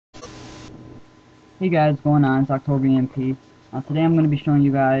Hey guys, what's going on? It's October EMP. Today I'm going to be showing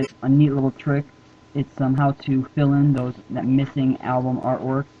you guys a neat little trick. It's how to fill in that missing album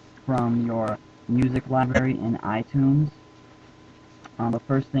artwork from your music library in iTunes. The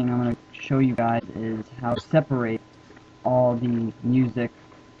first thing I'm going to show you guys is how to separate all the music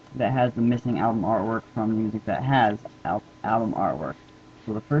that has the missing album artwork from music that has album artwork.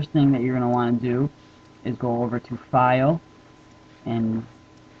 So the first thing that you're going to want to do is go over to File and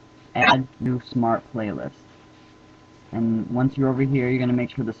Add New Smart Playlist. And once you're over here, you're going to make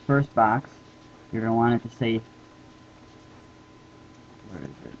sure this first box, you're going to want it to say, where is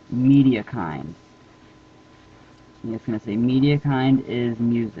it? Media kind. And it's going to say media kind is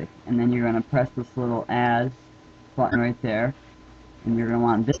music. And then you're going to press this little as button right there. And you're going to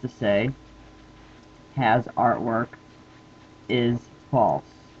want this to say, has artwork is false.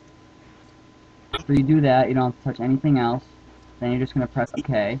 After you do that, you don't have to touch anything else. Then you're just going to press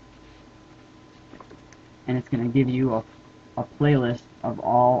OK. And it's going to give you a playlist of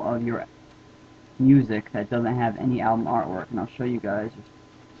all of your music that doesn't have any album artwork. And I'll show you guys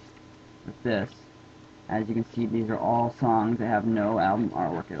with this. As you can see, these are all songs that have no album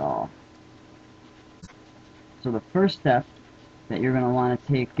artwork at all. So the first step that you're going to want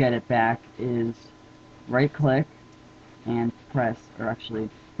to get it back is right click and press, or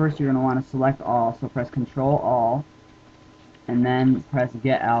actually first you're going to want to select all, so press Control All and then press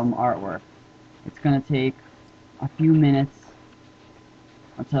Get Album Artwork. It's going to take a few minutes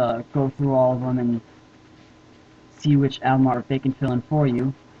to go through all of them and see which album art they can fill in for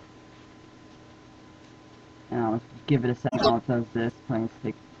you. And I'll give it a second while it does this. Probably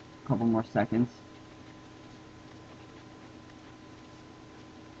take a couple more seconds.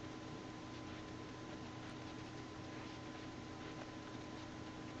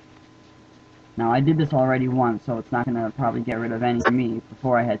 Now I did this already once, so it's not going to probably get rid of any of me.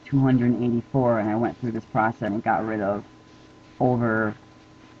 Before I had 284 and I went through this process and got rid of over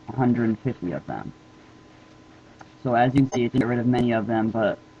 150 of them. So as you can see, it didn't get rid of many of them,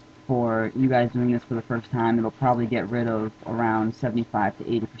 but for you guys doing this for the first time, it'll probably get rid of around 75 to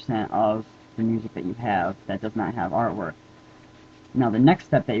 80% of the music that you have that does not have artwork. Now the next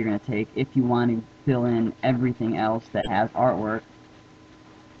step that you're going to take, if you want to fill in everything else that has artwork,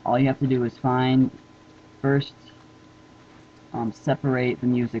 all you have to do is first separate the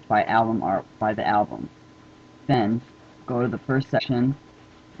music by album art, by the album. Then go to the first section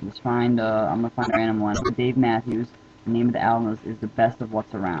and just find, I'm going to find a random one, Dave Matthews. The name of the album is The Best of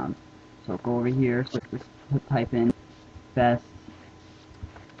What's Around. So go over here, so just type in Best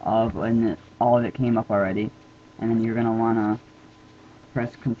of, and all of it came up already. And then you're going to want to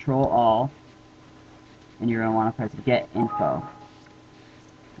press Control All, and you're going to want to press Get Info.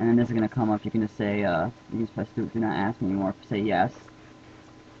 And then this is going to come up. You can just say, you can just press do not ask me anymore, say yes.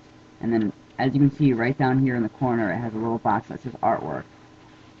 And then, as you can see, right down here in the corner, it has a little box that says artwork.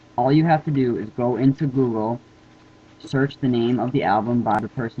 All you have to do is go into Google, search the name of the album by the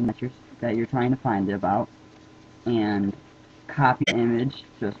person that you're trying to find it about, and copy the image.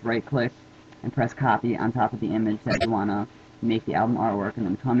 Just right click and press copy on top of the image that you want to make the album artwork, and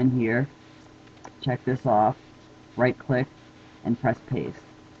then come in here, check this off, right click, and press paste.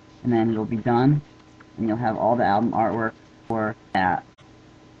 And then it'll be done, and you'll have all the album artwork for that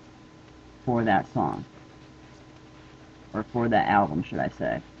song, or for that album, should I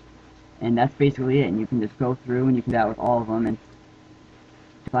say. And that's basically it. And you can just go through and you can do that with all of them, and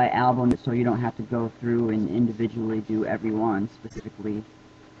by album, so you don't have to go through and individually do every one specifically,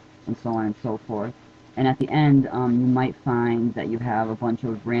 and so on and so forth. And at the end, you might find that you have a bunch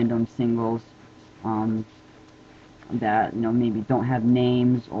of random singles that maybe don't have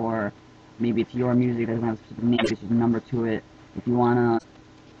names, or maybe it's your music that doesn't have a specific name, it's just a number to it. If you wanna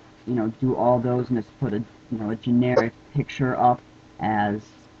do all those and just put a generic picture up as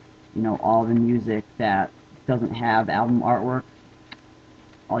all the music that doesn't have album artwork,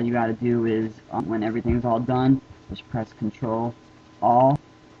 all you gotta do is when everything's all done, just press Control All,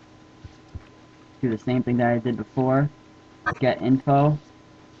 do the same thing that I did before, Get Info.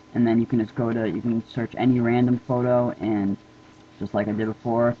 And then you can just you can search any random photo, and just like I did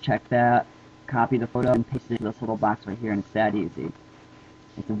before, check that, copy the photo, and paste it to this little box right here, and it's that easy.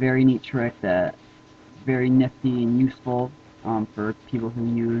 It's a very neat trick that's very nifty and useful for people who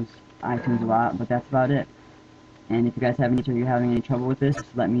use iTunes a lot, but that's about it. And if you guys have you're having any trouble with this,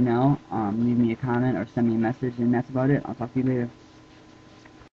 just let me know. Leave me a comment or send me a message, and that's about it. I'll talk to you later.